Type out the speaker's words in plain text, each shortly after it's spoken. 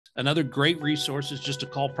Another great resource is just to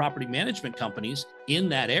call property management companies in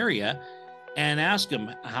that area and ask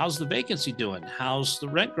them, how's the vacancy doing? How's the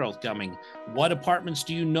rent growth coming? What apartments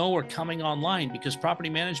do you know are coming online? Because property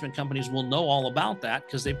management companies will know all about that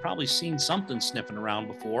because they've probably seen something sniffing around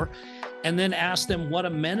before. And then ask them what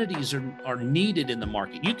amenities are needed in the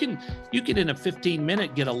market. You can in a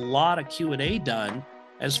 15-minute get a lot of Q&A done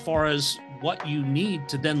as far as what you need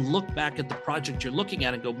to then look back at the project you're looking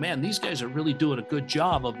at and go, man, these guys are really doing a good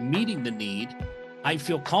job of meeting the need. I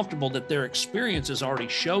feel comfortable that their experience has already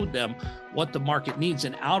showed them what the market needs.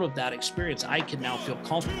 And out of that experience, I can now feel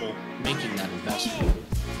comfortable making that investment.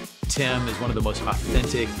 Tim is one of the most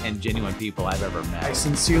authentic and genuine people I've ever met. I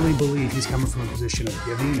sincerely believe he's coming from a position of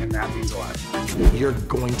giving, and that means a lot. You're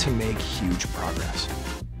going to make huge progress.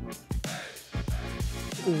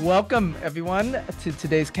 Welcome, everyone, to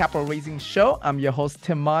today's Capital Raising Show. I'm your host,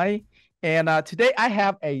 Tim Mai. And today I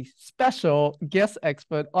have a special guest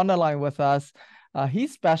expert on the line with us.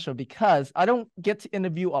 He's special because I don't get to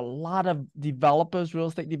interview a lot of developers, real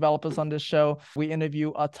estate developers on this show. We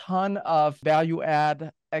interview a ton of value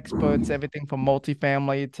add experts, everything from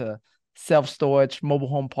multifamily to self-storage, mobile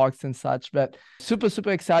home parks and such. But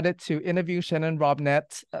super excited to interview Shannon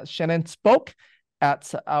Robnett. Shannon spoke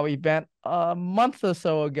at our event a month or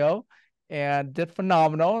so ago and did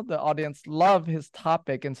phenomenal. The audience loved his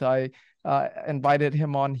topic. And so I invited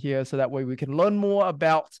him on here so that way we can learn more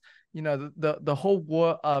about the whole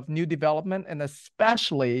world of new development, and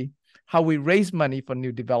especially how we raise money for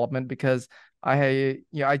new development, because I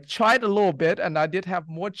tried a little bit and I did have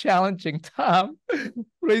more challenging time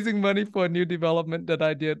raising money for a new development than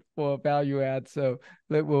I did for value add. So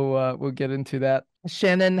we'll get into that.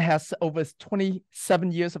 Shannon has over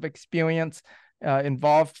 27 years of experience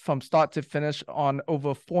involved from start to finish on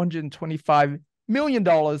over $425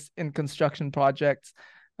 million in construction projects,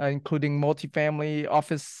 including multifamily,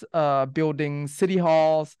 office buildings, city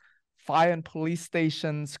halls, fire and police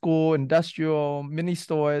stations, school, industrial, mini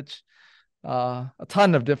storage, a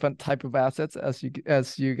ton of different type of assets, as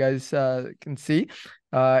you guys can see.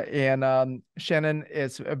 And Shannon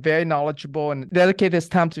is very knowledgeable and dedicated his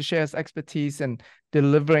time to share his expertise in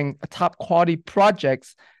delivering top quality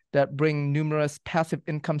projects that bring numerous passive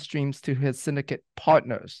income streams to his syndicate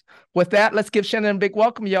partners. With that, let's give Shannon a big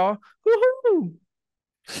welcome, y'all. Woohoo!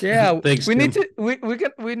 Yeah, Thanks, we Tim.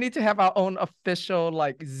 we need to have our own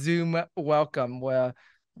official Zoom welcome where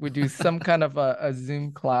we do some kind of a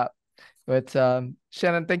Zoom clap. But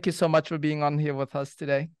Shannon, thank you so much for being on here with us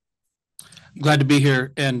today. Glad to be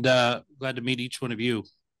here and glad to meet each one of you.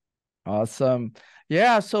 Awesome.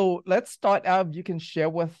 Yeah, so let's start out. You can share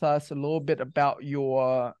with us a little bit about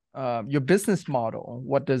your business model.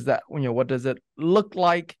 What does that, what does it look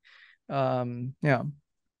like? Yeah.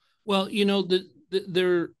 Well,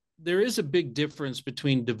 there is a big difference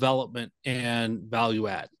between development and value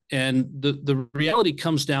add. And the reality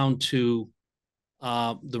comes down to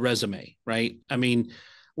the resume, right? I mean,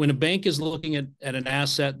 when a bank is looking at an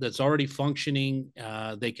asset that's already functioning,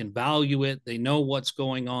 they can value it, they know what's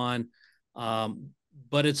going on,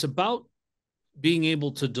 but it's about being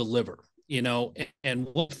able to deliver, and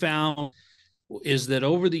what we found is that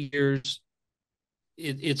over the years,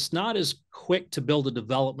 it's not as quick to build a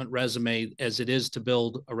development resume as it is to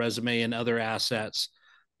build a resume in other assets,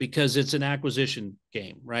 because it's an acquisition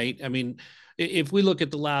game, right? I mean, if we look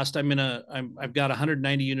at the last, I've got a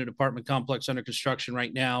 190 unit apartment complex under construction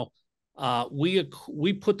right now. We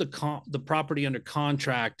put the property under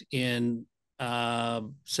contract in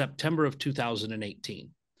September of 2018.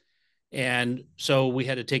 And so we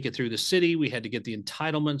had to take it through the city. We had to get the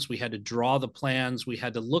entitlements. We had to draw the plans. We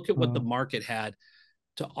had to look at what the market had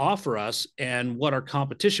to offer us and what our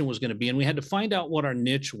competition was going to be. And we had to find out what our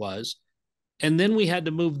niche was. And then we had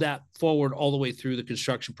to move that forward all the way through the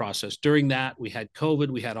construction process. During that, we had COVID.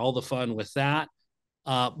 We had all the fun with that.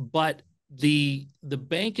 But the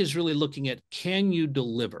bank is really looking at, can you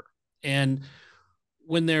deliver? And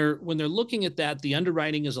when they're looking at that, the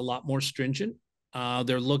underwriting is a lot more stringent.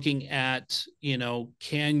 They're looking at,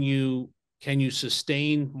 can you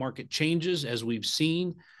sustain market changes as we've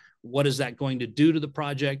seen? What is that going to do to the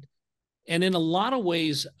project? And in a lot of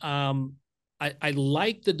ways, I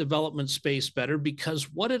like the development space better, because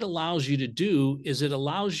what it allows you to do is it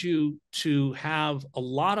allows you to have a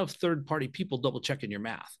lot of third-party people double checking your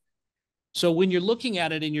math. So when you're looking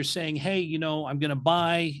at it and you're saying, hey, I'm going to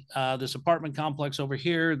buy this apartment complex over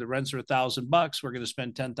here. The rents are $1,000. We're going to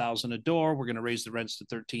spend $10,000 a door. We're going to raise the rents to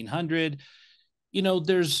 $1,300.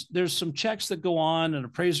 There's some checks that go on. An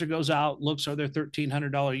appraiser goes out, looks, are there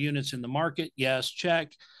 $1,300 units in the market? Yes,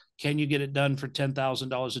 check. Can you get it done for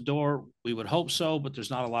 $10,000 a door? We would hope so, but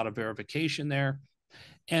there's not a lot of verification there.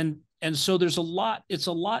 And so it's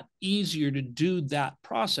a lot easier to do that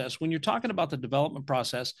process. When you're talking about the development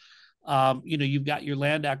process, you've got your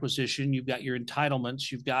land acquisition, you've got your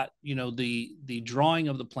entitlements, you've got, the drawing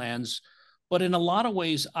of the plans. But in a lot of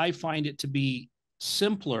ways, I find it to be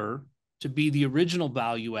simpler to be the original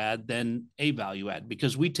value add than a value add,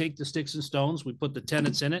 because we take the sticks and stones, we put the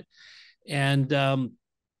tenants in it, and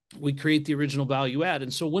we create the original value add.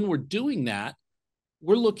 And so when we're doing that,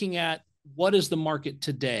 we're looking at what is the market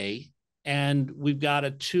today, and we've got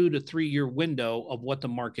a 2 to 3 year window of what the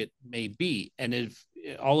market may be. And if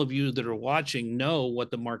all of you that are watching know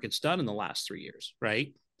what the market's done in the last 3 years,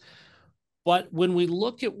 right? But when we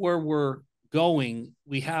look at where we're going,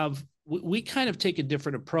 we kind of take a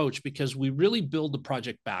different approach, because we really build the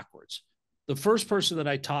project backwards. The first person that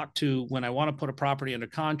I talk to when I want to put a property under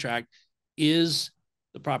contract is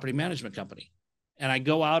the property management company. And I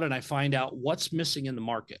go out and I find out what's missing in the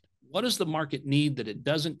market. What does the market need that it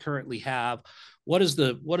doesn't currently have? What is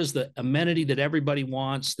the amenity that everybody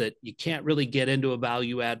wants that you can't really get into a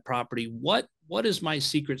value add property? What is my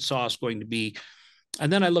secret sauce going to be?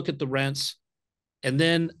 And then I look at the rents, and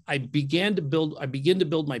then I begin to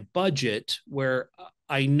build my budget, where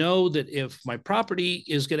I know that if my property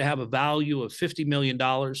is going to have a value of $50 million,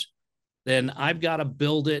 then I've got to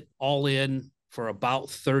build it all in for about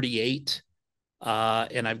 38.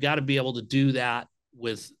 And I've got to be able to do that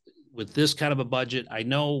with this kind of a budget. I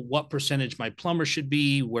know what percentage my plumber should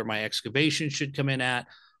be, where my excavation should come in at,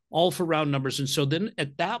 all for round numbers. And so then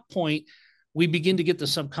at that point, we begin to get the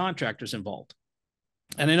subcontractors involved.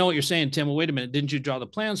 And I know what you're saying, Tim. Well, wait a minute, didn't you draw the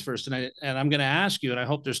plans first? And I'm going to ask you, and I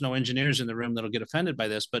hope there's no engineers in the room that'll get offended by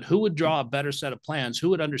this, but who would draw a better set of plans? Who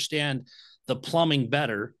would understand the plumbing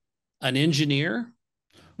better, an engineer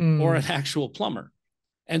or an actual plumber?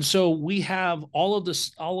 And so we have all of the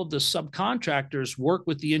subcontractors work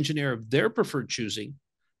with the engineer of their preferred choosing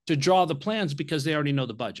to draw the plans, because they already know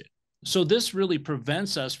the budget. So this really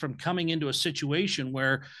prevents us from coming into a situation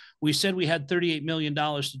where we said we had $38 million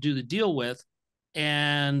to do the deal with,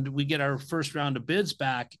 and we get our first round of bids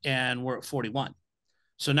back and we're at 41.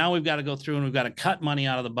 So now we've got to go through and we've got to cut money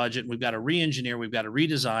out of the budget. We've got to re-engineer, we've got to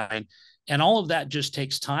redesign, and all of that just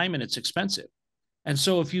takes time and it's expensive. And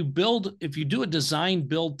so if you do a design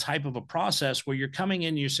build type of a process where you're coming in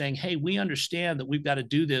and you're saying, hey, we understand that we've got to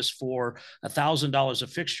do this for $1,000 a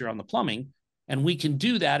fixture on the plumbing, and we can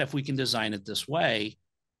do that if we can design it this way.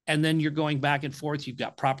 And then you're going back and forth. You've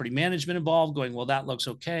got property management involved going, well, that looks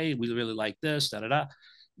okay. We really like this, da, da, da.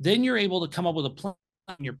 Then you're able to come up with a plan.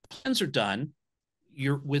 Your plans are done.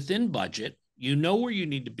 You're within budget. You know where you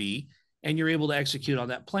need to be, and you're able to execute on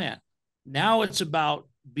that plan. Now it's about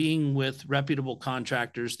being with reputable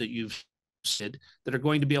contractors that you've said that are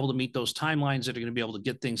going to be able to meet those timelines, that are going to be able to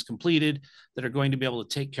get things completed, that are going to be able to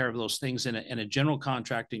take care of those things in a general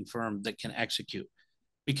contracting firm that can execute.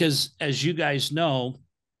 Because as you guys know,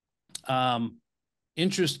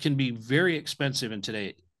 interest can be very expensive in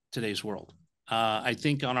today's world. I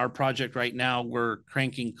think on our project right now, we're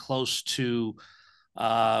cranking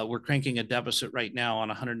a deficit right now on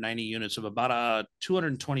 190 units of about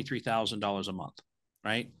 $223,000 a month,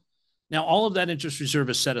 right? Now, all of that interest reserve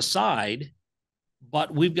is set aside,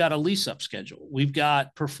 but we've got a lease up schedule. We've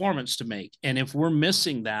got performance to make. And if we're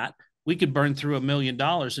missing that, we could burn through $1 million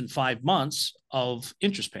in 5 months of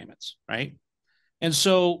interest payments, right? And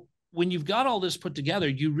so when you've got all this put together,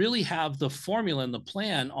 you really have the formula and the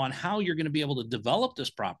plan on how you're going to be able to develop this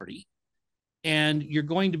property, and you're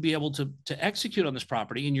going to be able to execute on this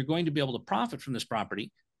property, and you're going to be able to profit from this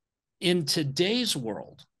property in today's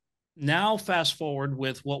world. Now, fast forward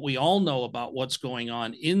with what we all know about what's going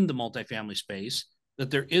on in the multifamily space, that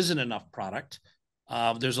there isn't enough product.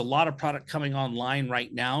 There's a lot of product coming online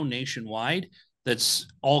right now nationwide that's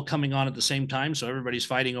all coming on at the same time. So everybody's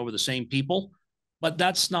fighting over the same people. But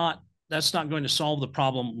that's not going to solve the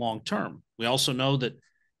problem long term. We also know that,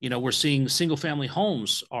 we're seeing single family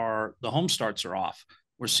homes the home starts are off.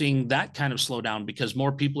 We're seeing that kind of slow down because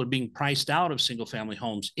more people are being priced out of single family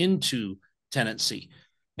homes into tenancy.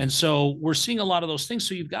 And so we're seeing a lot of those things.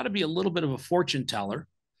 So you've got to be a little bit of a fortune teller.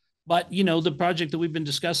 But, the project that we've been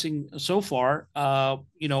discussing so far, our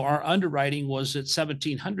underwriting was at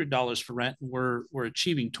 $1,700 for rent, and we're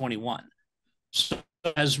achieving 21. So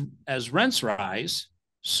as rents rise,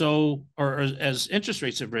 or as interest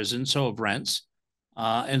rates have risen, so have rents.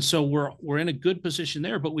 And so we're in a good position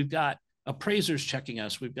there, but we've got appraisers checking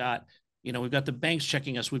us. We've got the banks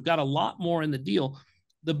checking us. We've got a lot more in the deal.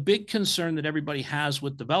 The big concern that everybody has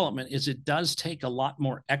with development is it does take a lot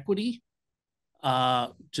more equity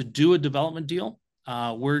to do a development deal.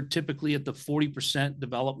 We're typically at the 40%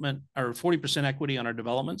 development or 40% equity on our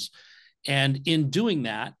developments. And in doing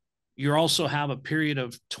that, you also have a period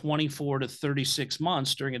of 24 to 36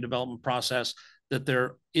 months during a development process that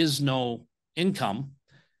there is no income,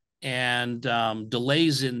 and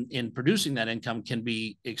delays in producing that income can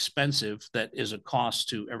be expensive. That is a cost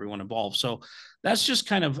to everyone involved. So that's just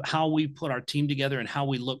kind of how we put our team together and how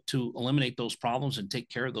we look to eliminate those problems and take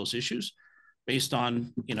care of those issues based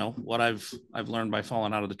on, what I've learned by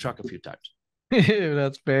falling out of the truck a few times.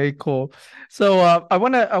 That's very cool. So I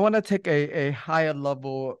wanna take a higher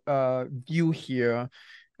level view here.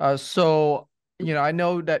 So I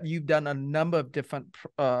know that you've done a number of different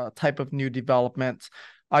type of new developments.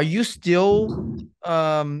 Are you still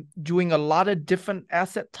doing a lot of different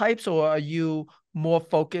asset types, or are you more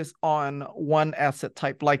focused on one asset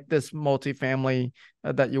type like this multifamily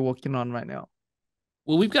that you're working on right now?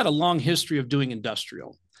 Well, we've got a long history of doing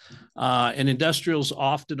industrial. And industrial is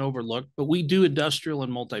often overlooked, but we do industrial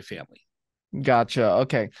and multifamily. Gotcha.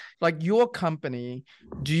 Okay. Like your company,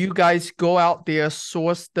 do you guys go out there,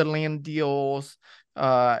 source the land deals,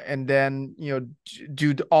 and then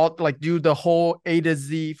do do the whole A to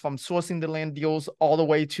Z from sourcing the land deals all the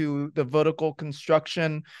way to the vertical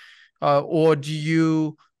construction, or do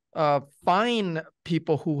you find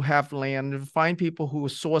people who have land, find people who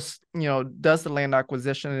source, does the land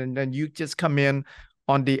acquisition, and then you just come in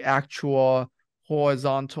on the actual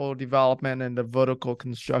horizontal development and the vertical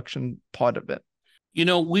construction part of it?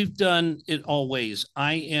 We've done it all ways.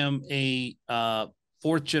 I am a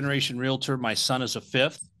fourth generation realtor. My son is a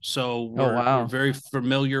fifth. So we're very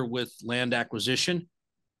familiar with land acquisition.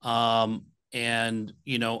 And,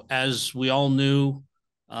 as we all knew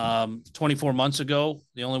 24 months ago,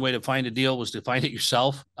 the only way to find a deal was to find it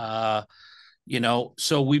yourself.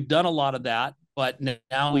 So we've done a lot of that. But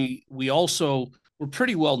now we also, we're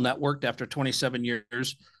pretty well networked after 27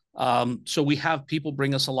 years. So we have people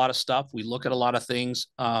bring us a lot of stuff. We look at a lot of things.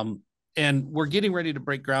 And we're getting ready to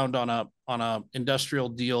break ground on a industrial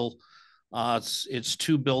deal. It's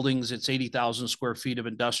two buildings. It's 80,000 square feet of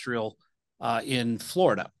industrial in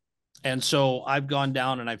Florida. And so I've gone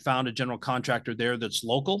down and I found a general contractor there that's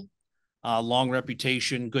local, long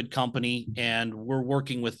reputation, good company. And we're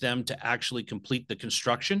working with them to actually complete the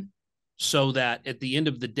construction so that at the end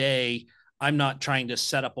of the day, I'm not trying to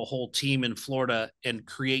set up a whole team in Florida and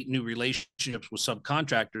create new relationships with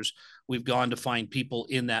subcontractors. We've gone to find people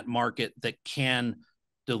in that market that can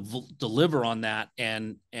deliver on that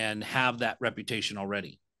and have that reputation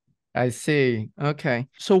already. I see. Okay.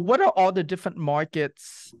 So what are all the different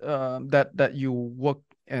markets that you work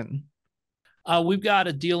in? We've got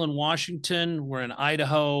a deal in Washington. We're in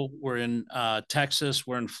Idaho. We're in Texas.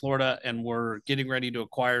 We're in Florida, and we're getting ready to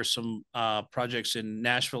acquire some projects in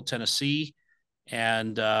Nashville, Tennessee,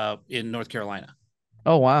 and in North Carolina.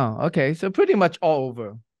 Oh, wow. Okay. So pretty much all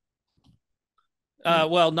over.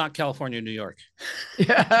 Well, not California, New York.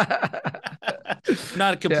 Yeah.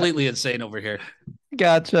 Not completely insane over here.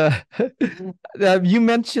 Gotcha. You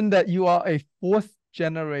mentioned that you are a fourth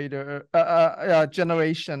generation, a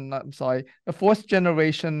fourth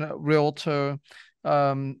generation realtor.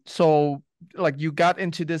 So like you got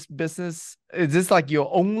into this business. Is this like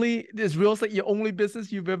is real estate your only business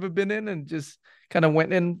you've ever been in and just kind of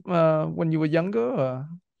went in when you were younger? Or?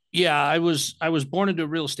 Yeah, I was born into a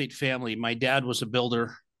real estate family. My dad was a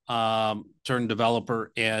builder, turned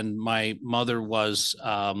developer, and my mother was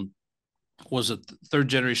a third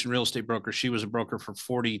generation real estate broker. She was a broker for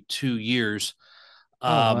 42 years.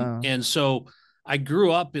 Wow. And so I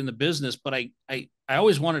grew up in the business, but I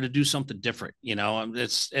always wanted to do something different.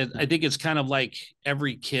 I think it's kind of like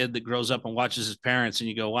every kid that grows up and watches his parents and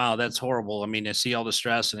you go, wow, that's horrible. I mean, I see all the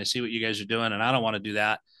stress and I see what you guys are doing and I don't want to do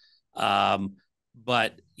that.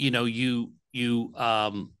 But you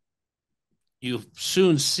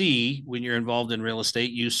soon see when you're involved in real estate,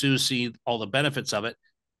 you soon see all the benefits of it.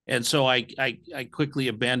 And so I quickly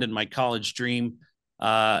abandoned my college dream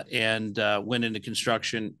and went into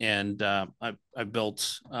construction, and I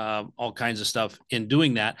built all kinds of stuff in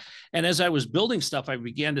doing that. And as I was building stuff, I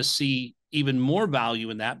began to see even more value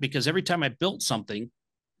in that because every time I built something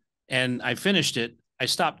and I finished it, I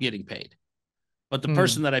stopped getting paid. But the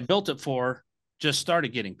person that I built it for just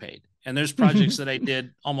started getting paid. And there's projects that I did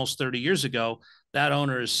almost 30 years ago. That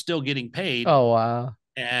owner is still getting paid. Oh, wow.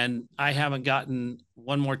 And I haven't gotten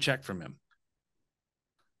one more check from him.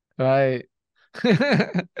 Right.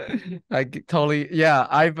 Like totally. Yeah.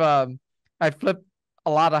 I flipped a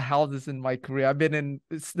lot of houses in my career. I've been in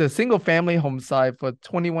the single family home side for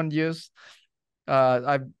 21 years.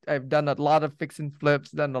 I've done a lot of fix and flips,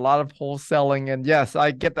 done a lot of wholesaling, and yes, I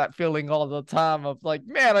get that feeling all the time of like,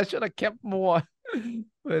 man, I should have kept more.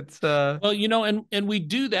 It's Well, and we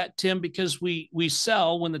do that, Tim, because we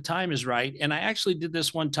sell when the time is right. And I actually did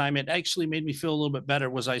this one time. It actually made me feel a little bit better.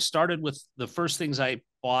 Was I started with the first things I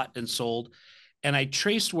bought and sold, and I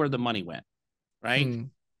traced where the money went. Right.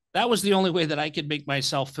 That was the only way that I could make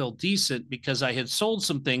myself feel decent, because I had sold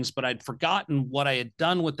some things, but I'd forgotten what I had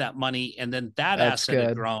done with that money, and then that that's asset had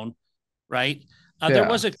good. grown. Right. There Yeah.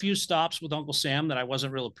 was a few stops with Uncle Sam that I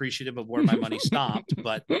wasn't real appreciative of where my money stopped,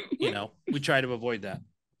 but we try to avoid that.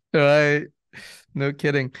 Right. No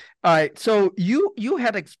kidding. All right. So you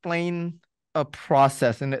had explained a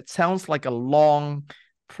process, and it sounds like a long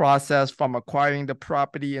process from acquiring the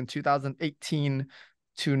property in 2018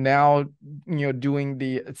 to now, doing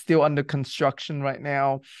it's still under construction right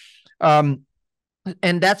now. And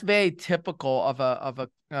that's very typical of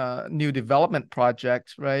a new development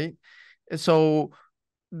project, right? So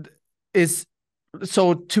is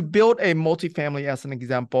so to build a multifamily, as an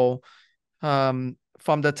example, from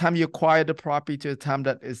the time you acquire the property to the time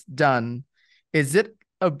that it's done, is it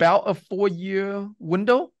about a 4-year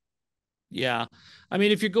window? Yeah. I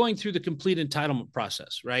mean, if you're going through the complete entitlement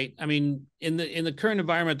process, right? I mean, in the current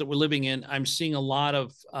environment that we're living in, I'm seeing a lot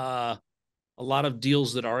of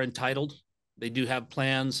deals that are entitled. They do have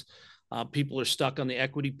plans. People are stuck on the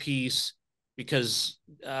equity piece because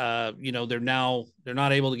they're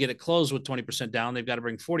not able to get it closed with 20% down. They've got to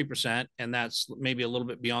bring 40%, and that's maybe a little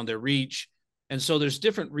bit beyond their reach. And so there's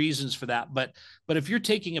different reasons for that. But if you're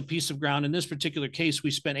taking a piece of ground, in this particular case,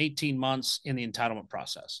 we spent 18 months in the entitlement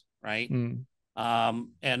process, right?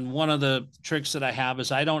 And one of the tricks that I have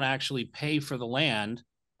is I don't actually pay for the land.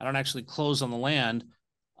 I don't actually close on the land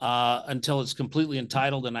until it's completely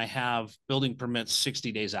entitled and I have building permits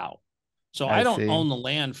 60 days out. So I don't own the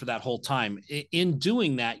land for that whole time. In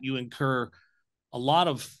doing that, you incur a lot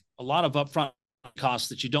of upfront costs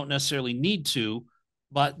that you don't necessarily need to,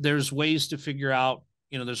 but there's ways to figure out,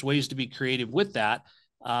 there's ways to be creative with that.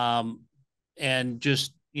 And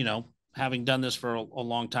just, having done this for a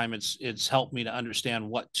long time, it's helped me to understand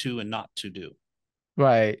what to and not to do.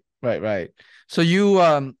 Right. So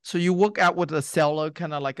you work out with the seller,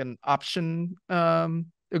 kind of like an option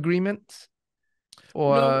agreement,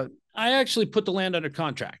 or no, I actually put the land under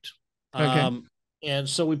contract. Okay. And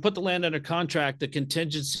so we put the land under contract. The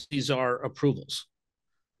contingencies are approvals.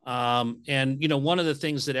 And one of the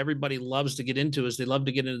things that everybody loves to get into is they love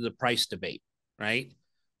to get into the price debate, right?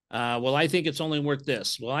 Well, I think it's only worth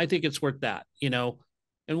this. Well, I think it's worth that, and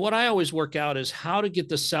what I always work out is how to get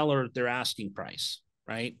the seller their asking price,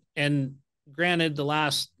 right? And granted,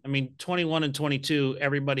 21 and 22,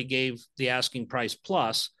 everybody gave the asking price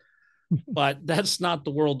plus, but that's not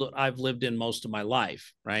the world that I've lived in most of my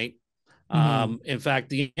life, right? In fact,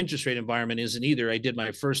 the interest rate environment isn't either. I did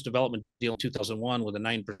my first development deal in 2001 with a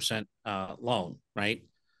 9% loan, right?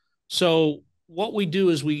 So what we do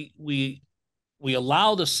is we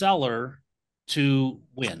allow the seller to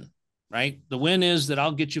win, right? The win is that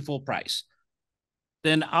I'll get you full price.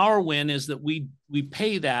 Then our win is that we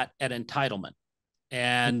pay that at entitlement.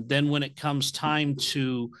 And then when it comes time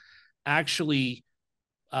to actually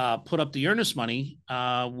put up the earnest money,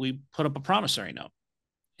 we put up a promissory note.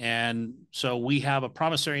 And so we have a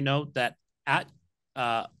promissory note that at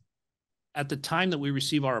the time that we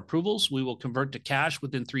receive our approvals, we will convert to cash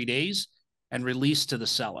within 3 days and release to the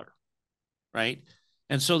seller, right?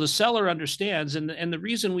 And so the seller understands, and the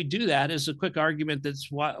reason we do that is a quick argument that's,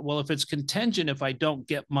 well, if it's contingent, if I don't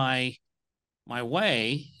get my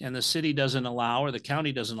way and the city doesn't allow or the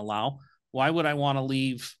county doesn't allow, why would I want to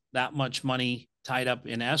leave that much money tied up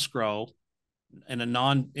in escrow in a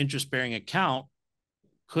non-interest bearing account?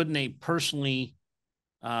 Couldn't a personally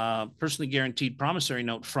guaranteed promissory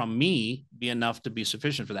note from me be enough to be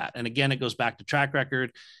sufficient for that? And again, it goes back to track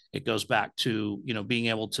record. It goes back to, being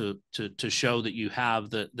able to show that you have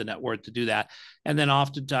the net worth to do that. And then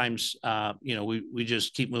oftentimes, we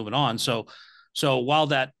just keep moving on. So while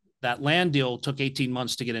that land deal took 18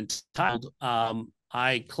 months to get entitled,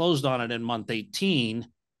 I closed on it in month 18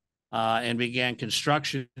 and began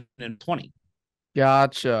construction in 20.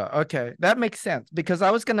 Gotcha. Okay, that makes sense, because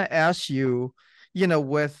I was gonna ask you,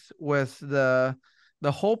 with the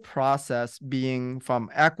whole process being from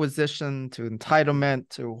acquisition to entitlement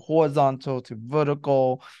to horizontal to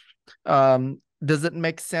vertical, does it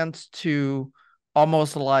make sense to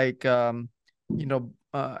almost like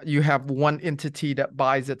you have one entity that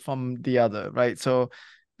buys it from the other, right? So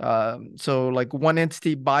like one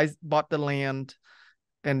entity bought the land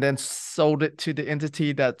and then sold it to the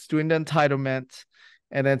entity that's doing the entitlement,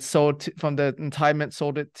 and then from the entitlement,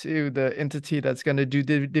 sold it to the entity that's going to do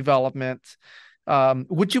the development.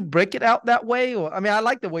 Would you break it out that way? Or I mean, I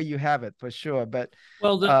like the way you have it for sure, but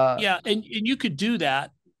Well, uh, yeah, and you could do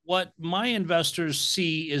that. What my investors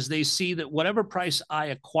see is they see that whatever price I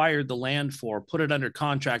acquired the land for, put it under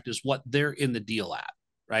contract, is what they're in the deal at,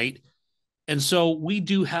 right? And so we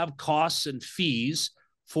do have costs and fees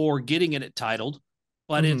for getting it entitled,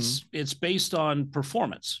 but mhm, it's based on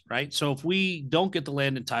performance, right? So if we don't get the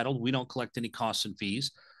land entitled, we don't collect any costs and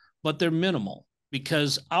fees, but they're minimal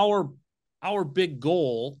because our big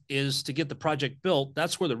goal is to get the project built.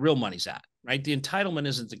 That's where the real money's at, right? The entitlement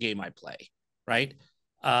isn't the game I play, right?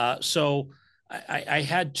 So I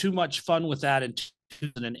had too much fun with that in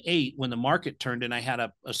 2008 when the market turned and I had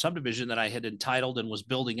a subdivision that I had entitled and was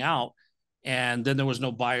building out, and then there was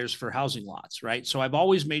no buyers for housing lots, right? So I've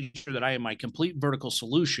always made sure that I am my complete vertical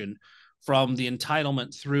solution from the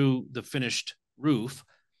entitlement through the finished roof.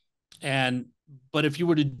 And but if you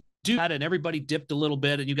were to do that and everybody dipped a little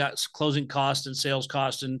bit and you got closing costs and sales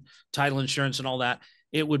costs and title insurance and all that,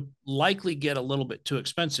 it would likely get a little bit too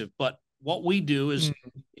expensive. But what we do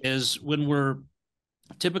is when we're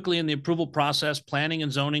typically in the approval process, planning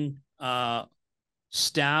and zoning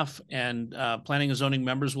staff and planning and zoning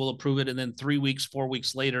members will approve it. And then 3 weeks, 4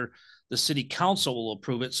 weeks later, the city council will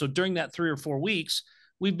approve it. So during that 3 or 4 weeks,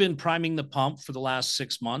 we've been priming the pump for the last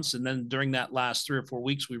 6 months. And then during that last 3 or 4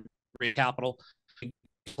 weeks, we raise capital,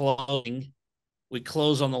 we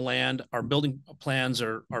close on the land. Our building plans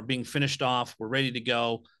are being finished off. We're ready to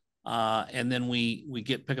go. And then we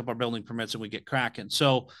pick up our building permits and we get cracking.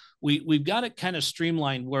 So we've got it kind of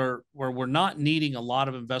streamlined where we're not needing a lot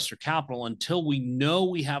of investor capital until we know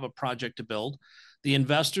we have a project to build. The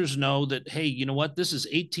investors know that, hey, you know what, this is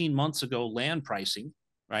 18 months ago land pricing,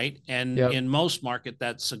 right? And yep, in most market,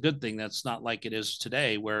 that's a good thing. That's not like it is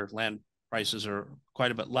today where land prices are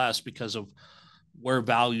quite a bit less because of where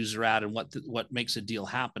values are at and what makes a deal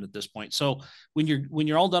happen at this point. So when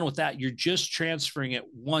you're all done with that, you're just transferring it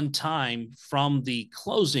one time from the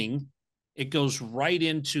closing. It goes right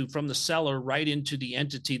into from the seller right into the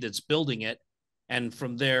entity that's building it, and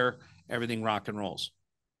from there everything rock and rolls.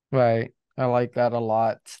 right. I like that a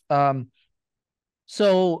lot.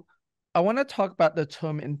 So I want to talk about the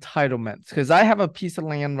term entitlements because I have a piece of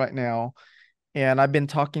land right now, and I've been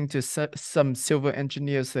talking to some civil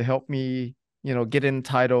engineers to help me, get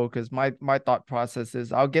entitled. Because my thought process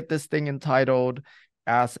is I'll get this thing entitled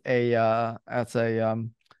as a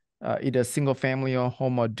either single family or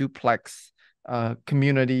home or duplex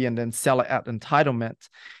community, and then sell it at entitlement.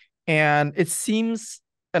 And it seems,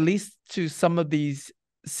 at least to some of these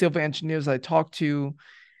civil engineers I talk to,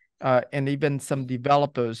 and even some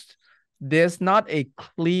developers, there's not a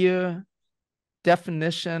clear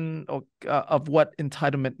definition of what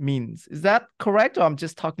entitlement means. Is that correct, or I'm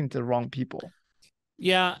just talking to the wrong people?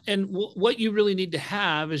 Yeah, and what you really need to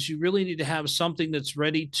have is you really need to have something that's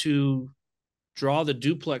ready to draw the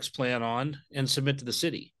duplex plan on and submit to the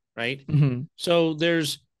city, right? Mm-hmm. So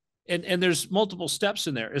there's multiple steps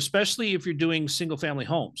in there, especially if you're doing single family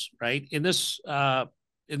homes, right? In this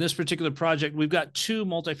particular project, we've got two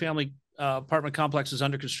multifamily apartment complexes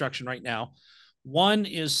under construction right now. One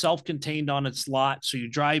is self-contained on its lot, so you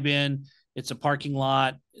drive in, it's a parking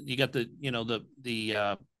lot. You got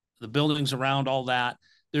the buildings around all that.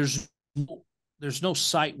 There's no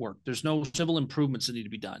site work. There's no civil improvements that need to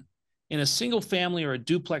be done. In a single family or a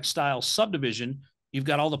duplex style subdivision, you've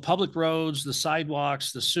got all the public roads, the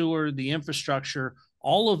sidewalks, the sewer, the infrastructure.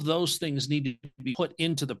 All of those things need to be put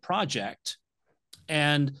into the project.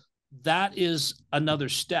 And that is another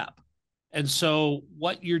step. And so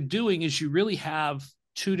what you're doing is you really have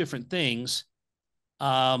two different things.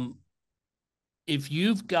 If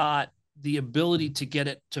you've got the ability to get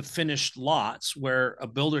it to finished lots where a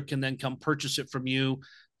builder can then come purchase it from you,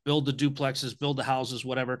 build the duplexes, build the houses,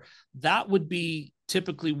 whatever, that would be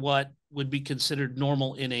typically what would be considered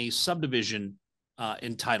normal in a subdivision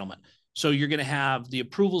entitlement. So you're going to have the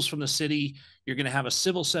approvals from the city. You're going to have a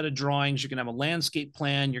civil set of drawings. You're going to have a landscape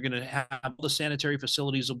plan. You're going to have the sanitary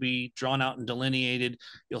facilities will be drawn out and delineated.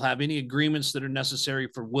 You'll have any agreements that are necessary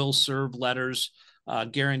for will serve letters,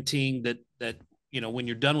 guaranteeing that when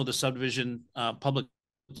you're done with the subdivision, public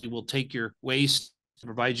will take your waste,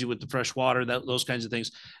 provide you with the fresh water, those kinds of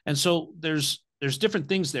things. And so there's different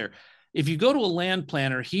things there. If you go to a land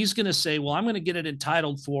planner, he's going to say, well, I'm going to get it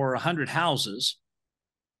entitled for 100 houses.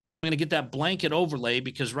 I'm going to get that blanket overlay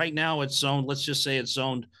because right now it's zoned, let's just say it's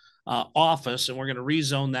zoned office, and we're going to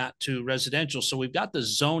rezone that to residential. So we've got the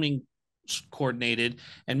zoning coordinated,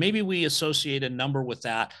 and maybe we associate a number with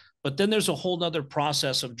that. But then there's a whole nother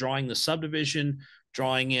process of drawing the subdivision,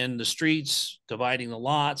 drawing in the streets, dividing the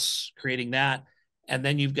lots, creating that. And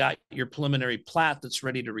then you've got your preliminary plat that's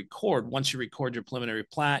ready to record. Once you record your preliminary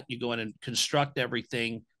plat, you go in and construct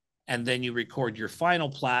everything, and then you record your final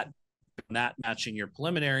plat, that matching your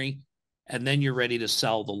preliminary, and then you're ready to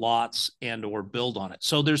sell the lots and or build on it.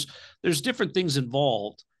 So there's different things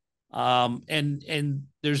involved, and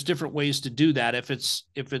there's different ways to do that. If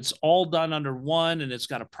it's all done under one and it's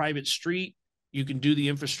got a private street, you can do the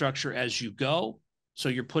infrastructure as you go. So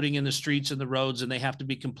you're putting in the streets and the roads, and they have to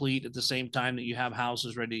be complete at the same time that you have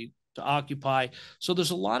houses ready to occupy. So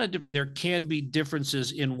there's a lot of there can be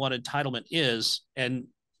differences in what entitlement is. And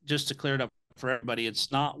just to clear it up for everybody, it's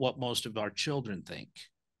not what most of our children think.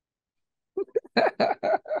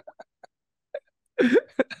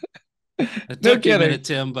 It took you a minute,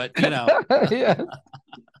 Tim, but Yeah.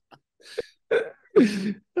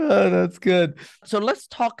 Oh, that's good. So let's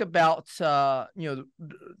talk about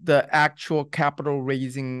the actual capital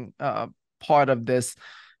raising part of this.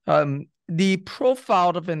 The profile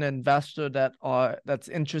of an investor that's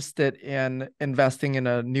interested in investing in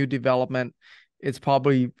a new development is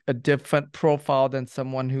probably a different profile than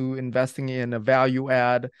someone who investing in a value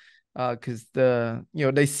add, because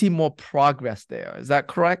they see more progress there. Is that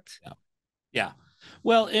correct? Yeah.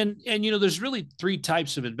 Well, and there's really three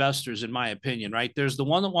types of investors, in my opinion, right? There's the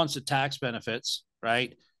one that wants the tax benefits,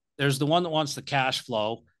 right? There's the one that wants the cash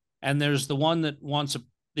flow, and there's the one that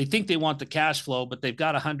they think they want the cash flow, but they've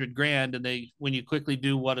got $100,000, and when you quickly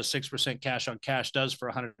do what a 6% cash on cash does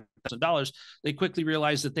for $100,000, they quickly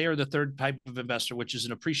realize that they are the third type of investor, which is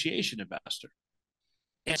an appreciation investor.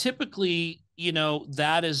 And typically,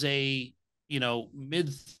 that is a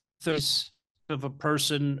mid-30s of a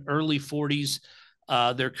person, early 40s.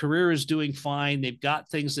 Their career is doing fine. They've got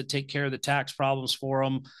things that take care of the tax problems for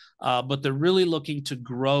them, but they're really looking to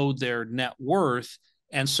grow their net worth.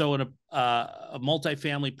 And so in a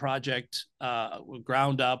multifamily project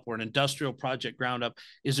ground up, or an industrial project ground up,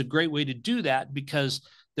 is a great way to do that, because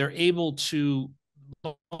they're able to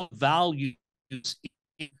value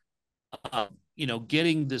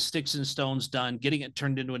getting the sticks and stones done, getting it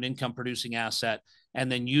turned into an income producing asset, and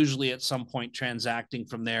then usually at some point transacting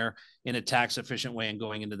from there in a tax efficient way and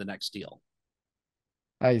going into the next deal.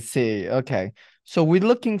 I see. Okay. So we're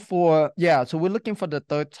looking for the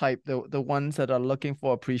third type, the ones that are looking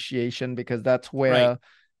for appreciation, because that's where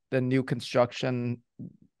the new construction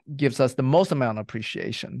gives us the most amount of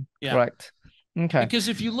appreciation. Yeah. Correct. Okay. Because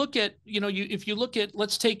if you look at,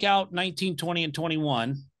 let's take out 19, 20, and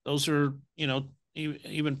 21. Those are,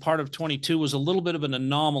 even part of 22 was a little bit of an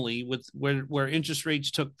anomaly with where interest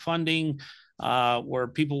rates took funding, where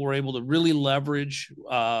people were able to really leverage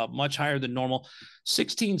much higher than normal.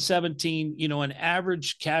 16, 17, an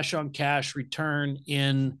average cash on cash return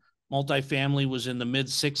in multifamily was in the mid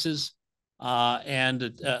sixes, and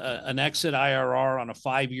an exit IRR on a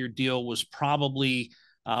 5-year deal was probably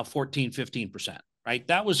 14, 15%, right?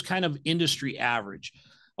 That was kind of industry average.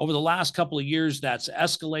 Over the last couple of years, that's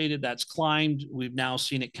escalated, that's climbed. We've now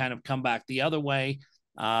seen it kind of come back the other way,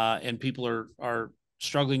 and people are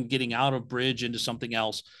struggling getting out of bridge into something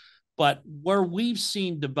else. But where we've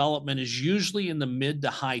seen development is usually in the mid to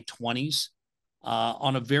high 20s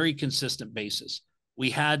on a very consistent basis.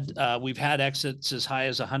 We've had exits as high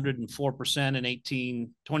as 104% in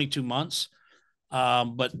 22 months,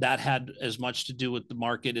 but that had as much to do with the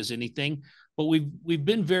market as anything. But we've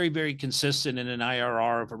been very, very consistent in an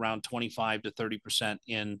IRR of around 25 to 30%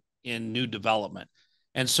 in new development.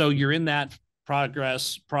 And so you're in that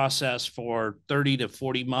process for 30 to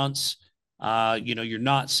 40 months. You're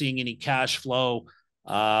not seeing any cash flow,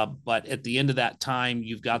 but at the end of that time,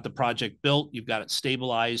 you've got the project built, you've got it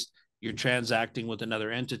stabilized, you're transacting with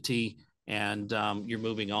another entity, and you're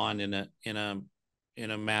moving on in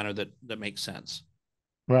a manner that makes sense.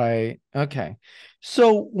 Right. Okay.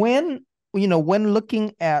 So when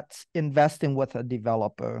looking at investing with a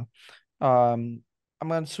developer, I'm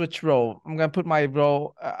going to switch role. I'm going to put my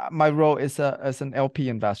role. My role is as an LP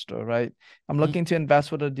investor, right? I'm looking to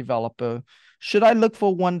invest with a developer. Should I look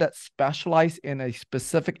for one that specializes in a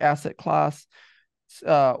specific asset class,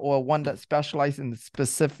 or one that specializes in a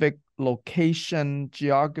specific location,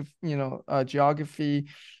 geography,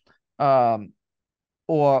 or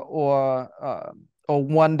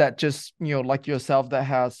one that just, like yourself, that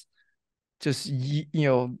has just,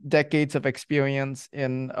 decades of experience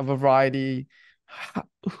in a variety?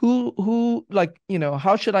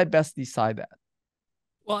 How should I best decide that?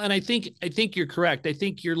 Well, and I think you're correct. I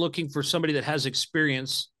think you're looking for somebody that has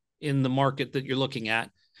experience in the market that you're looking at.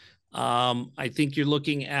 I think you're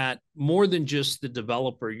looking at more than just the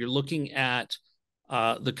developer. You're looking at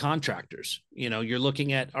the contractors. You're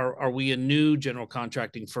looking at, are we a new general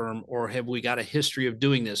contracting firm, or have we got a history of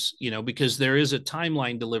doing this? Because there is a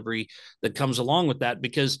timeline delivery that comes along with that.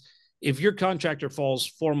 Because if your contractor falls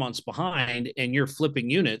 4 months behind and you're flipping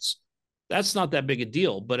units, that's not that big a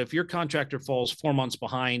deal. But if your contractor falls 4 months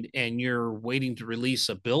behind and you're waiting to release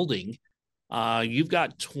a building, you've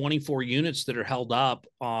got 24 units that are held up,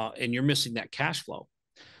 and you're missing that cash flow.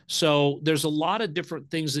 So there's a lot of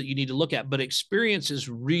different things that you need to look at, but experience is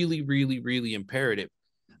really, really, really imperative.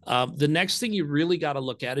 The next thing you really got to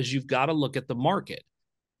look at is you've got to look at the market,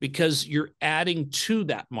 because you're adding to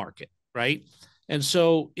that market, right? And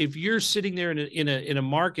so if you're sitting there in a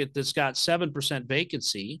market that's got 7%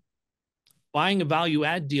 vacancy, buying a value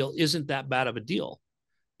add deal isn't that bad of a deal.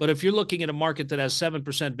 But if you're looking at a market that has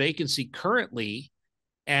 7% vacancy currently,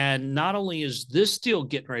 and not only is this deal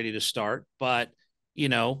getting ready to start, but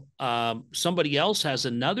somebody else has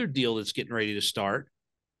another deal that's getting ready to start,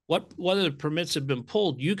 whether the permits have been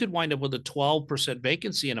pulled, you could wind up with a 12%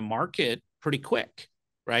 vacancy in a market pretty quick,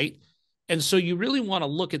 right? And so you really want to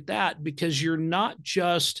look at that, because you're not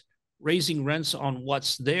just raising rents on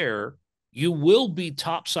what's there. You will be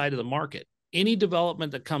top side of the market. Any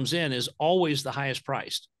development that comes in is always the highest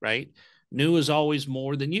priced, right? New is always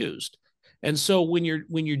more than used. And so when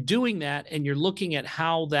you're doing that and you're looking at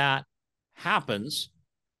how that happens,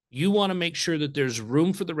 you want to make sure that there's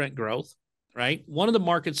room for the rent growth, right? One of the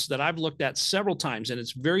markets that I've looked at several times, and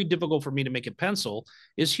it's very difficult for me to make a pencil,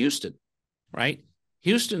 is Houston, right?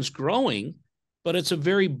 Houston's growing, but it's a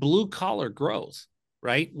very blue collar growth,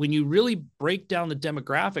 right? When you really break down the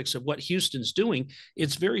demographics of what Houston's doing,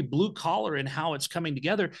 it's very blue collar in how it's coming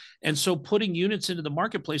together. And so putting units into the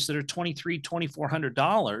marketplace that are $2,300,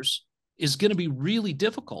 $2,400 is going to be really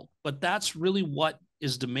difficult, but that's really what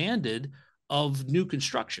is demanded of new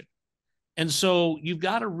construction. And so you've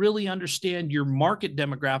got to really understand your market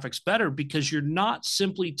demographics better, because you're not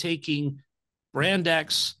simply taking brand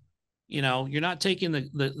X, you're not taking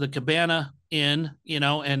the Cabana in,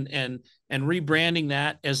 and rebranding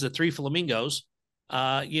that as the Three Flamingos.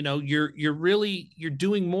 You're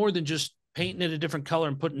doing more than just painting it a different color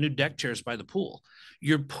and putting new deck chairs by the pool.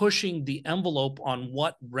 You're pushing the envelope on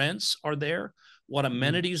what rents are there, what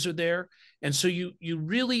amenities are there. And so you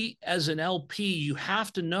really, as an LP, you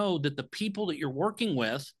have to know that the people that you're working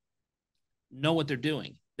with know what they're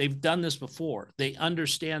doing. They've done this before. They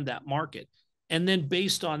understand that market. And then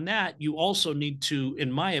based on that, you also need to,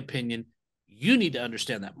 in my opinion, you need to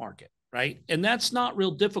understand that market, right? And that's not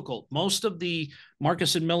real difficult. Most of the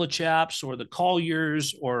Marcus and Millichaps or the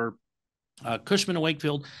Colliers or Cushman and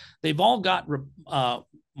Wakefield, they've all got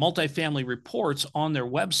multifamily reports on their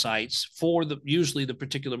websites for usually the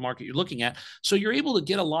particular market you're looking at. So you're able to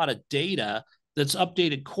get a lot of data that's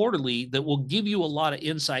updated quarterly that will give you a lot of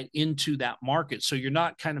insight into that market. So you're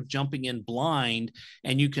not kind of jumping in blind,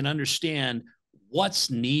 and you can understand what's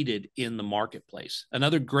needed in the marketplace.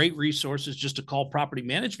 Another great resource is just to call property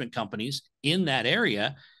management companies in that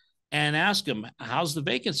area and ask them, how's the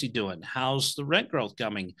vacancy doing? How's the rent growth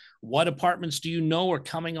coming? What apartments do you know are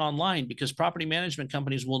coming online? Because property management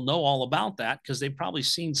companies will know all about that, because they've probably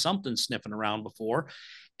seen something sniffing around before.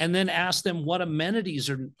 And then ask them what amenities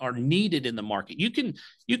are needed in the market. You can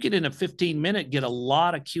in a 15-minute get a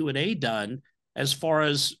lot of Q&A done as far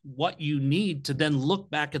as what you need to then look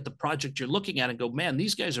back at the project you're looking at and go, man,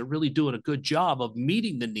 these guys are really doing a good job of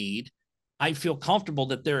meeting the need. I feel comfortable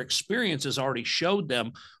that their experience has already showed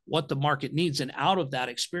them what the market needs. And out of that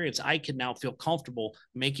experience, I can now feel comfortable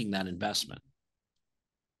making that investment.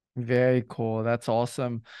 Very cool. That's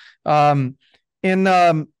awesome. So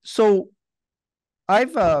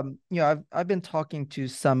I've been talking to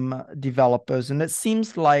some developers, and it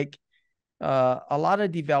seems like a lot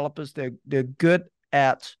of developers, they're good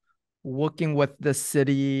at working with the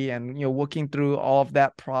city and working through all of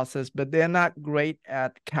that process, but they're not great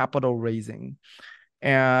at capital raising,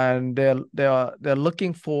 and they're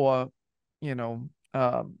looking for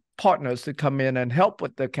partners to come in and help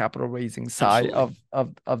with the capital raising side of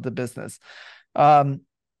the business. For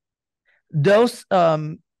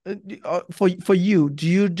you, do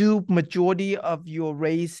you do majority of your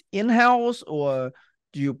raise in-house, or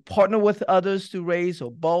do you partner with others to raise, or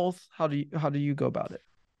both? How do you go about it?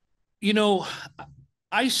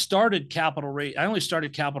 I started I only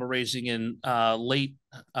started capital raising in early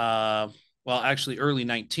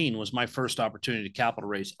 19 was my first opportunity to capital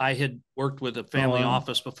raise. I had worked with a family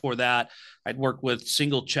office before that. I'd worked with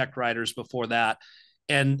single check writers before that.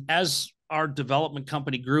 And as our development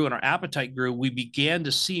company grew and our appetite grew, we began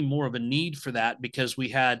to see more of a need for that, because we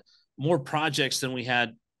had more projects than we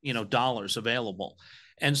had, dollars available.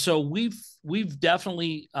 And so we've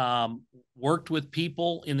definitely worked with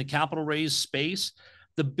people in the capital raise space.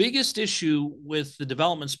 The biggest issue with the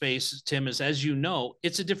development space, Tim, is, as you know,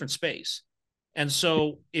 it's a different space. And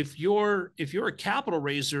so if you're a capital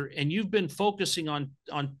raiser and you've been focusing on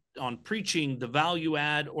preaching the value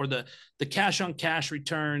add or the cash on cash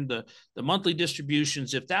return, the monthly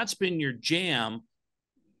distributions, if that's been your jam,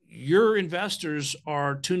 your investors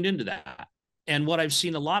are tuned into that. And what I've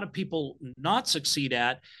seen a lot of people not succeed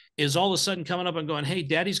at is all of a sudden coming up and going, hey,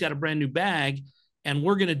 daddy's got a brand new bag and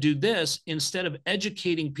we're going to do this, instead of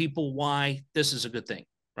educating people why this is a good thing.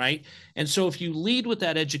 Right. And so if you lead with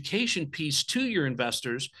that education piece to your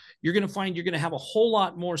investors, you're going to find you're going to have a whole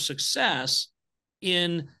lot more success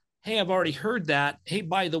in, hey, I've already heard that. Hey,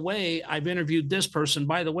 by the way, I've interviewed this person.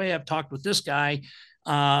 By the way, I've talked with this guy.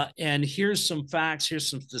 And here's some facts. Here's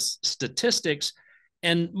some statistics.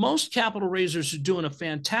 And most capital raisers are doing a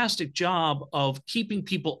fantastic job of keeping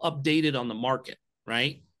people updated on the market.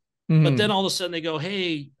 Right. Mm-hmm. But then all of a sudden they go,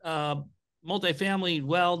 hey, multifamily,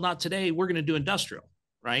 well, not today. We're going to do industrial.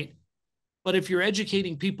 Right. But if you're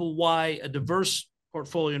educating people why a diverse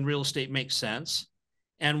portfolio in real estate makes sense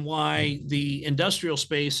and why the industrial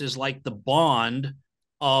space is like the bond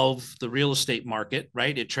of the real estate market,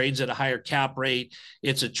 right? It trades at a higher cap rate.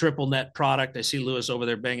 It's a triple net product. I see Lewis over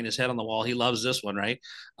there banging his head on the wall. He loves this one, right?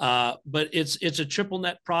 But it's a triple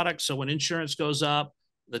net product. So when insurance goes up,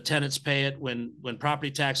 the tenants pay it. When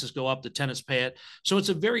property taxes go up, the tenants pay it. So it's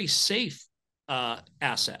a very safe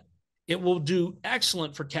asset. It will do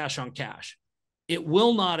excellent for cash on cash. It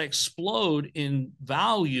will not explode in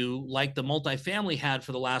value like the multifamily had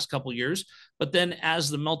for the last couple of years. But then as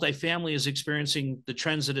the multifamily is experiencing the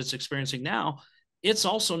trends that it's experiencing now, it's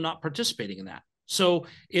also not participating in that. So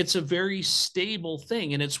it's a very stable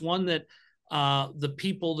thing. And it's one that the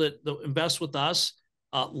people that invest with us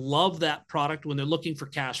love that product when they're looking for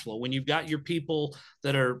cash flow. When you've got your people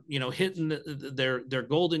that are, hitting their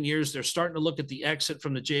golden years, they're starting to look at the exit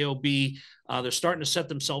from the JOB. They're starting to set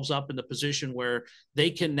themselves up in the position where they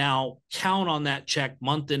can now count on that check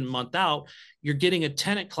month in, month out. You're getting a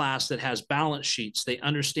tenant class that has balance sheets. They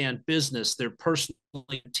understand business. They're personally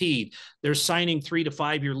guaranteed. They're signing 3 to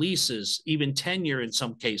 5 year leases, even 10-year in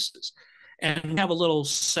some cases. And we have a little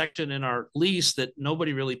section in our lease that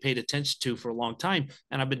nobody really paid attention to for a long time.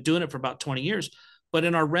 And I've been doing it for about 20 years. But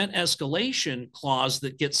in our rent escalation clause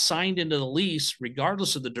that gets signed into the lease,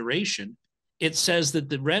 regardless of the duration, it says that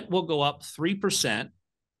the rent will go up 3%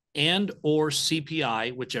 and or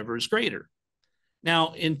CPI, whichever is greater.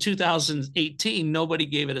 Now, in 2018, nobody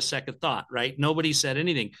gave it a second thought, right? Nobody said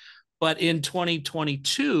anything. But in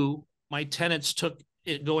 2022, my tenants took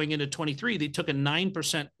it going into 23, they took a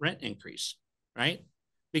 9% rent increase, right?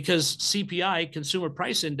 Because CPI, Consumer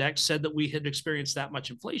Price Index, said that we had experienced that much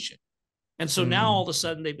inflation. And so now all of a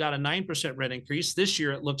sudden they've got a 9% rent increase. This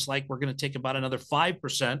year, it looks like we're going to take about another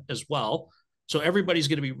 5% as well. So everybody's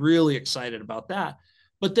going to be really excited about that.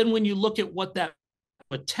 But then when you look at what that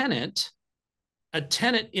a tenant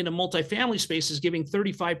in a multifamily space is giving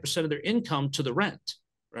 35% of their income to the rent,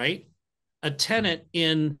 right? A tenant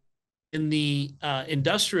in the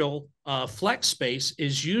industrial flex space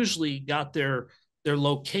is usually got their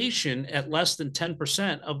location at less than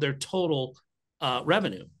 10% of their total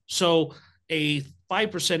revenue. So a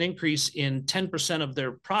 5% increase in 10% of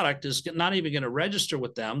their product is not even going to register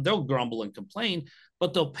with them. They'll grumble and complain,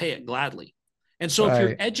 but they'll pay it gladly. And so if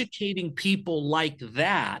you're educating people like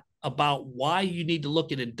that about why you need to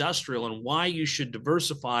look at industrial and why you should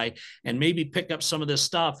diversify and maybe pick up some of this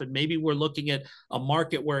stuff. And maybe we're looking at a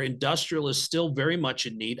market where industrial is still very much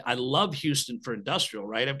in need. I love Houston for industrial,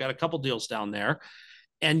 right? I've got a couple deals down there.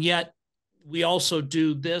 And yet we also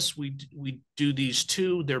do this. We do these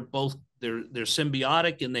two. They're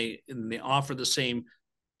symbiotic and they offer the same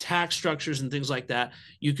tax structures and things like that.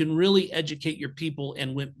 You can really educate your people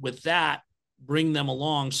and with that, bring them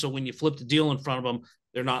along. So when you flip the deal in front of them,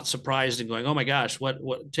 they're not surprised and going, oh my gosh, what,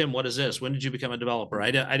 Tim, what is this? When did you become a developer?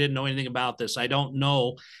 I didn't know anything about this. I don't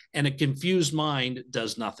know. And a confused mind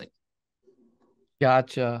does nothing.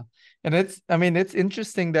 Gotcha. And it's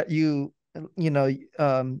interesting that you go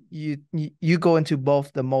into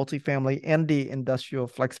both the multifamily and the industrial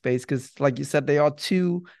flex space, because like you said, they are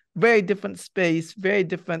two very different space, very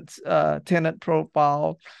different tenant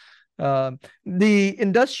profile. The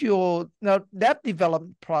industrial, now that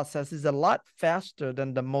development process is a lot faster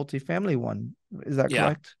than the multifamily one. Is that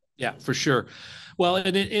correct? Yeah, for sure. Well,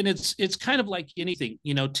 and it's kind of like anything,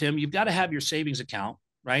 Tim, you've got to have your savings account,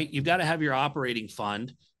 right? You've got to have your operating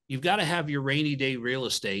fund. You've got to have your rainy day real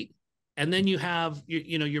estate. And then you have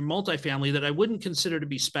your multifamily that I wouldn't consider to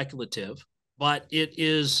be speculative, but it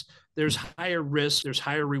is there's higher risk, there's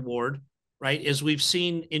higher reward, right? As we've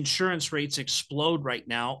seen insurance rates explode right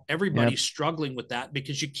now, everybody's struggling with that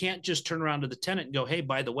because you can't just turn around to the tenant and go, hey,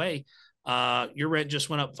 by the way, your rent just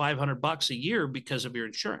went up $500 a year because of your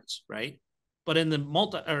insurance, right? But in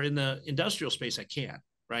the industrial space, I can,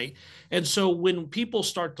 right? And so when people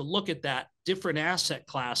start to look at that, different asset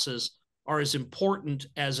classes are as important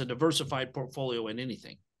as a diversified portfolio in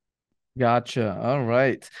anything. Gotcha. All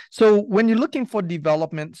right. So when you're looking for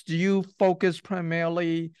developments, do you focus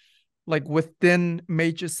primarily like within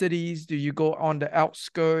major cities? Do you go on the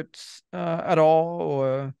outskirts at all,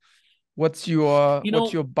 or what's your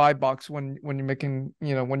buy box when you're making,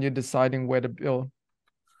 when you're deciding where to build?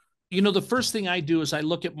 The first thing I do is I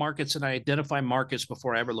look at markets and I identify markets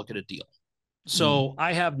before I ever look at a deal. So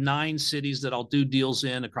I have 9 cities that I'll do deals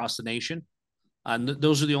in across the nation. And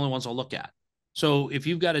those are the only ones I'll look at. So if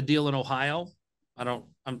you've got a deal in Ohio,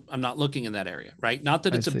 I'm not looking in that area, right? Not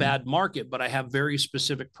that it's a bad market, but I have very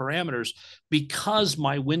specific parameters because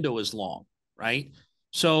my window is long, right?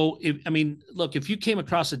 So look, if you came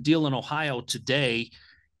across a deal in Ohio today,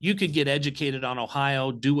 you could get educated on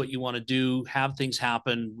Ohio, do what you want to do, have things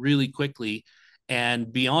happen really quickly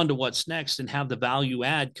and be on to what's next and have the value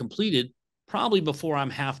add completed probably before I'm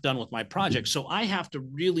half done with my project. So I have to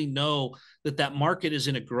really know that market is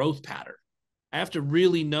in a growth pattern. I have to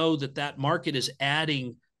really know that market is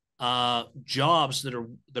adding jobs that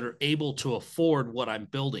are able to afford what I'm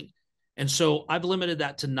building. And so I've limited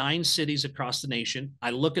that to 9 cities across the nation.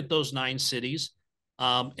 I look at those 9 cities.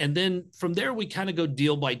 And then from there, we kind of go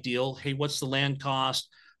deal by deal. Hey, what's the land cost?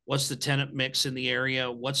 What's the tenant mix in the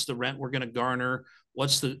area? What's the rent we're going to garner?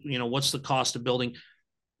 What's the cost of building?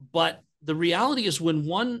 But the reality is when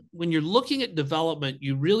you're looking at development,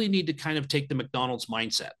 you really need to kind of take the McDonald's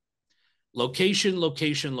mindset. Location,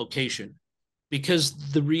 location, location.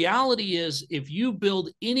 Because the reality is if you build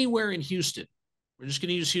anywhere in Houston, we're just going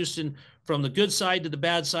to use Houston from the good side to the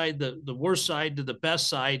bad side, the worst side to the best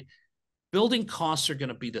side, building costs are going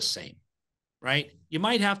to be the same, right? You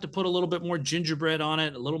might have to put a little bit more gingerbread on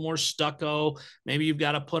it, a little more stucco. Maybe you've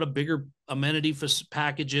got to put a bigger amenity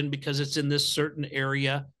package in because it's in this certain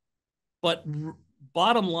area. But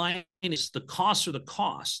bottom line is the costs are the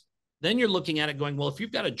cost. Then you're looking at it going, well, if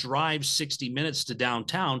you've got to drive 60 minutes to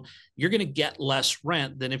downtown, you're going to get less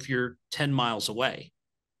rent than if you're 10 miles away.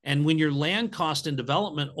 And when your land cost in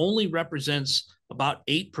development only represents about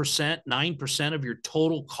 8%, 9% of your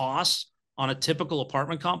total costs on a typical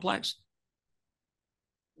apartment complex,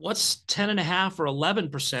 what's 10.5 or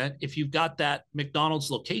 11% if you've got that McDonald's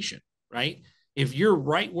location, right? If you're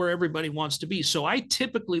right where everybody wants to be. So I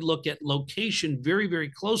typically look at location very, very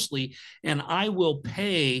closely, and I will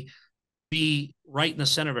be right in the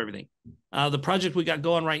center of everything. The project we got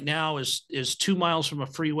going right now is 2 miles from a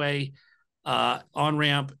freeway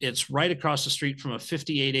on-ramp. It's right across the street from a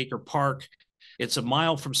 58-acre park. It's a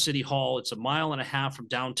mile from City Hall. It's a mile and a half from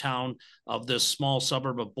downtown of this small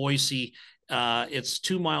suburb of Boise. It's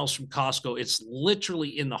 2 miles from Costco. It's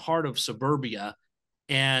literally in the heart of suburbia,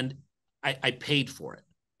 and I paid for it.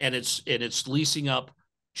 And it's leasing up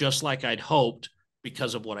just like I'd hoped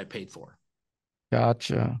because of what I paid for.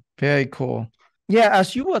 Gotcha. Very cool. Yeah,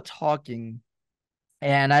 as you were talking,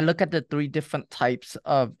 and I look at the 3 different types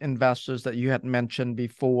of investors that you had mentioned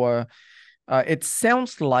before, it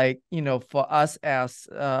sounds like, for us as,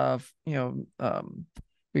 I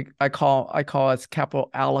call us capital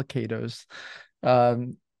allocators,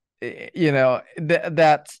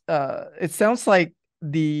 it sounds like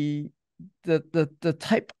the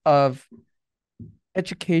type of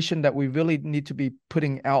education that we really need to be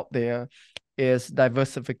putting out there is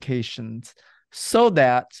diversifications, so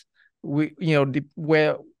that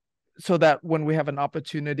so that when we have an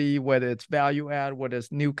opportunity, whether it's value add, whether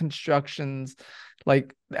it's new constructions,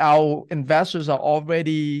 like our investors are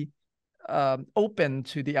already open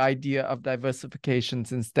to the idea of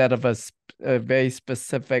diversifications instead of a very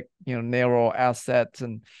specific, narrow assets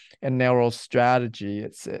and narrow strategy.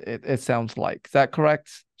 It sounds like. Is that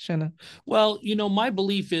correct, Shannon? Well, my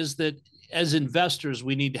belief is that as investors,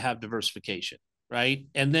 we need to have diversification, right?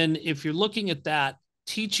 And then if you're looking at that,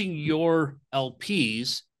 teaching your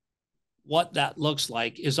LPs what that looks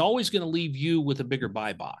like is always going to leave you with a bigger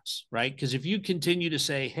buy box, right? Because if you continue to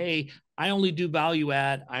say, hey, I only do value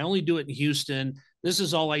add, I only do it in Houston, this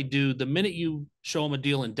is all I do. The minute you show them a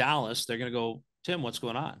deal in Dallas, they're going to go, Tim, what's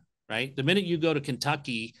going on, right? The minute you go to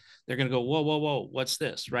Kentucky, they're going to go, whoa, whoa, whoa, what's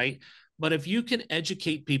this, right? But if you can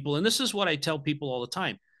educate people, and this is what I tell people all the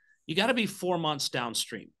time, you got to be 4 months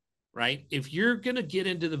downstream, right? If you're going to get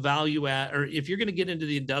into the value add, or if you're going to get into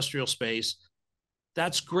the industrial space,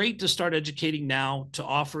 that's great to start educating now to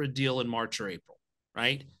offer a deal in March or April,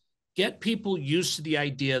 right? get people used to the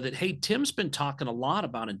idea that, hey, Tim's been talking a lot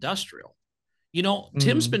about industrial.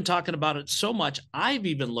 Tim's been talking about it so much, I've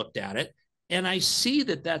even looked at it and I see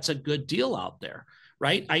that that's a good deal out there,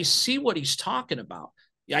 right? I see what he's talking about.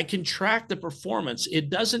 I can track the performance. It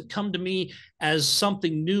doesn't come to me as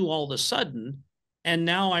something new all of a sudden. And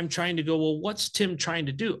now I'm trying to go, well, what's Tim trying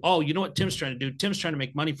to do? Oh, you know what Tim's trying to do? Tim's trying to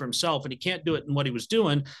make money for himself and he can't do it in what he was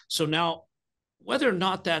doing. So now, whether or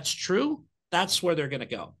not that's true, that's where they're going to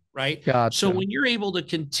go, right? Gotcha. So when you're able to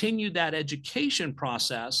continue that education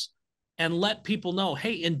process and let people know,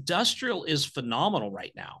 hey, industrial is phenomenal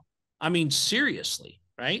right now. I mean, seriously,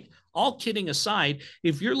 right? All kidding aside,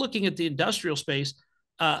 if you're looking at the industrial space,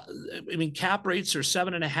 I mean, cap rates are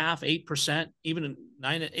 7.5%, 8%, even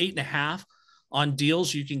 8.5% on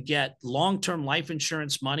deals. You can get long-term life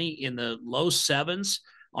insurance money in the low sevens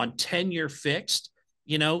on 10-year fixed.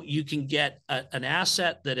 You can get an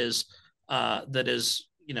asset that is,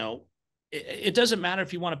 it doesn't matter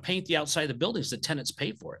if you want to paint the outside of the buildings, the tenants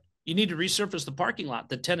pay for it. You need to resurface the parking lot,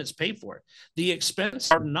 the tenants pay for it. The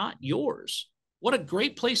expenses are not yours. What a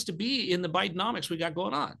great place to be in the Bidenomics we got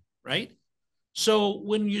going on, right? So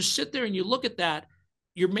when you sit there and you look at that,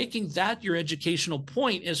 you're making that your educational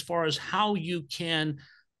point as far as how you can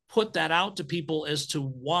put that out to people as to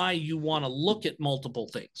why you want to look at multiple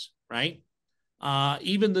things, right?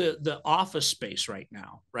 Even the office space right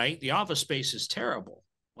now, right? The office space is terrible.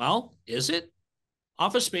 Well, is it?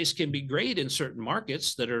 Office space can be great in certain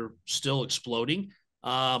markets that are still exploding.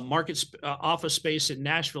 Office space in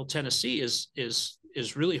Nashville, Tennessee is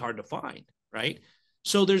really hard to find, right?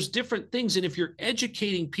 So there's different things. And if you're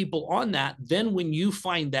educating people on that, then when you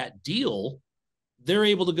find that deal, they're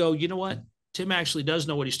able to go, you know what? Tim actually does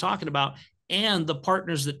know what he's talking about. And the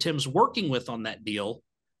partners that Tim's working with on that deal,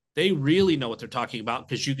 they really know what they're talking about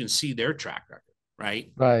because you can see their track record,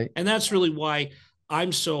 right? Right. And that's really why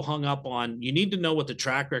I'm so hung up on, you need to know what the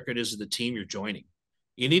track record is of the team you're joining.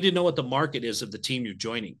 You need to know what the market is of the team you're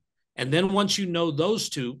joining. And then once you know those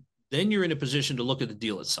two, then you're in a position to look at the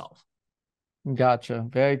deal itself. Gotcha.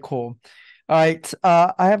 Very cool. All right.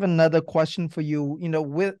 I have another question for you.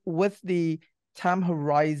 With the time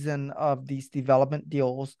horizon of these development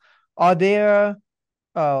deals, are there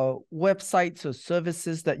websites or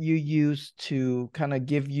services that you use to kind of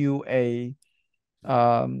give you a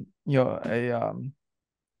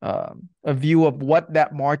view of what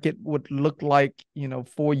that market would look like,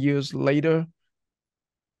 4 years later?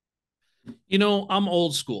 I'm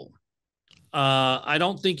old school. I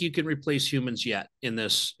don't think you can replace humans yet in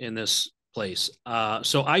this place.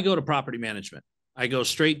 So I go to property management. I go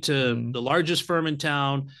straight to the largest firm in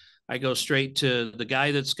town. I go straight to the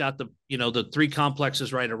guy that's got the 3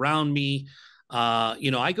 complexes right around me.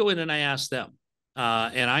 I go in and I ask them,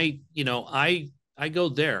 and I go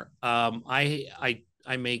there.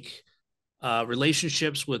 I make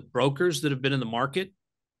relationships with brokers that have been in the market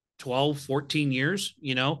 12, 14 years,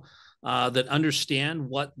 that understand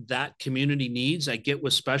what that community needs. I get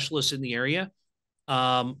with specialists in the area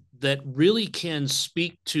that really can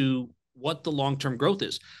speak to what the long-term growth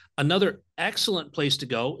is. Another excellent place to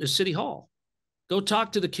go is City Hall. Go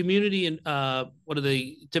talk to the community and what are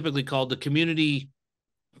they typically called? The community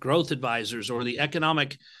growth advisors or the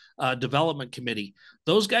economic development committee.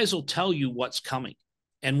 Those guys will tell you what's coming.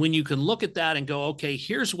 And when you can look at that and go, okay,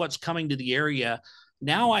 here's what's coming to the area.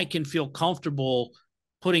 Now I can feel comfortable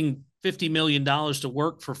putting $50 million to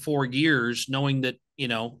work for 4 years, knowing that,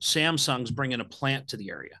 Samsung's bringing a plant to the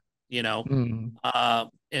area,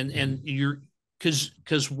 and you're,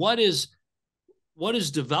 because what is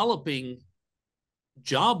developing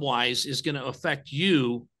job wise is going to affect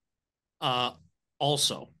you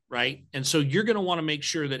also. Right. And so you're going to want to make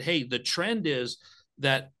sure that, hey, the trend is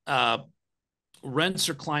that rents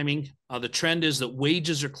are climbing. The trend is that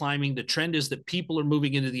wages are climbing. The trend is that people are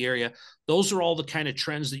moving into the area. Those are all the kind of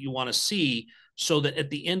trends that you want to see so that at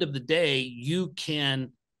the end of the day, you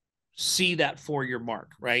can see that 4-year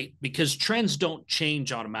mark, right? Because trends don't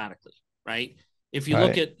change automatically, right? If you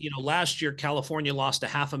look at, last year, California lost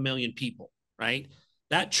 500,000 people, right?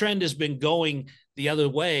 That trend has been going the other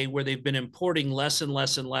way where they've been importing less and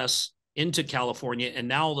less and less into California. And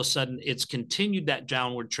now all of a sudden it's continued that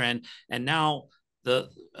downward trend. And now the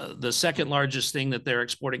second largest thing that they're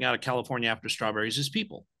exporting out of California after strawberries is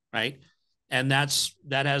people, right? And that's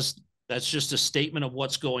just a statement of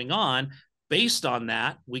what's going on. Based on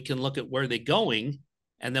that, we can look at where they're going,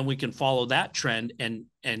 and then we can follow that trend and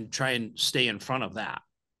try and stay in front of that.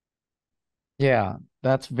 Yeah,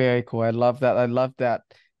 that's very cool. I love that. I love that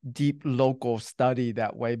deep local study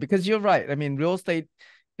that way, because you're right. I mean, real estate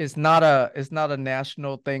it's not a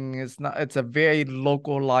national thing. It's a very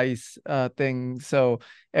localized thing. So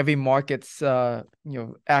every market's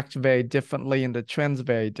act very differently and the trends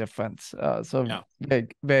very different. So Yeah. very,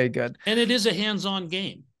 very good. And it is a hands-on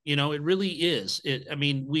game. It really is. I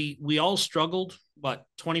mean, we all struggled,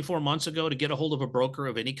 24 months ago to get a hold of a broker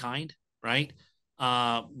of any kind, right?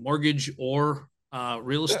 Mortgage or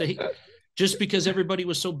real estate, just because everybody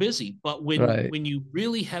was so busy. But when you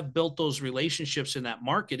really have built those relationships in that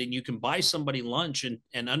market and you can buy somebody lunch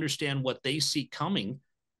and understand what they see coming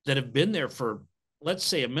that have been there for, let's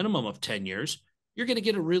say, a minimum of 10 years, you're going to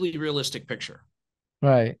get a really realistic picture.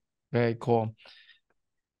 Right. Very cool.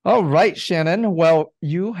 All right, Shannon. Well,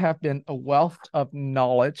 you have been a wealth of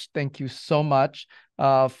knowledge. Thank you so much.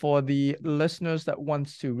 For the listeners that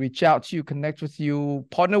wants to reach out to you, connect with you,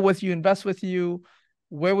 partner with you, invest with you,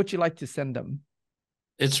 where would you like to send them?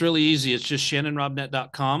 It's really easy. It's just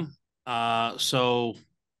shannonrobnett.com. So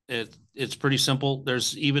it's pretty simple.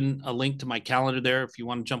 There's even a link to my calendar there. If you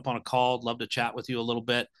want to jump on a call, I'd love to chat with you a little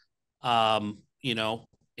bit. But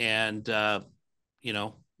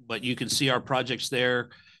you can see our projects there.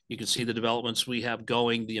 You can see the developments we have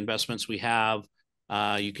going, the investments we have.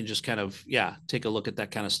 You can just kind of, take a look at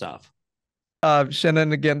that kind of stuff.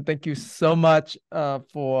 Shannon, again, thank you so much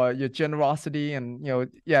for your generosity and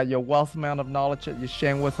your wealth amount of knowledge that you're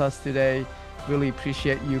sharing with us today. Really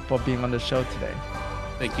appreciate you for being on the show today.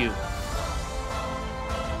 Thank you.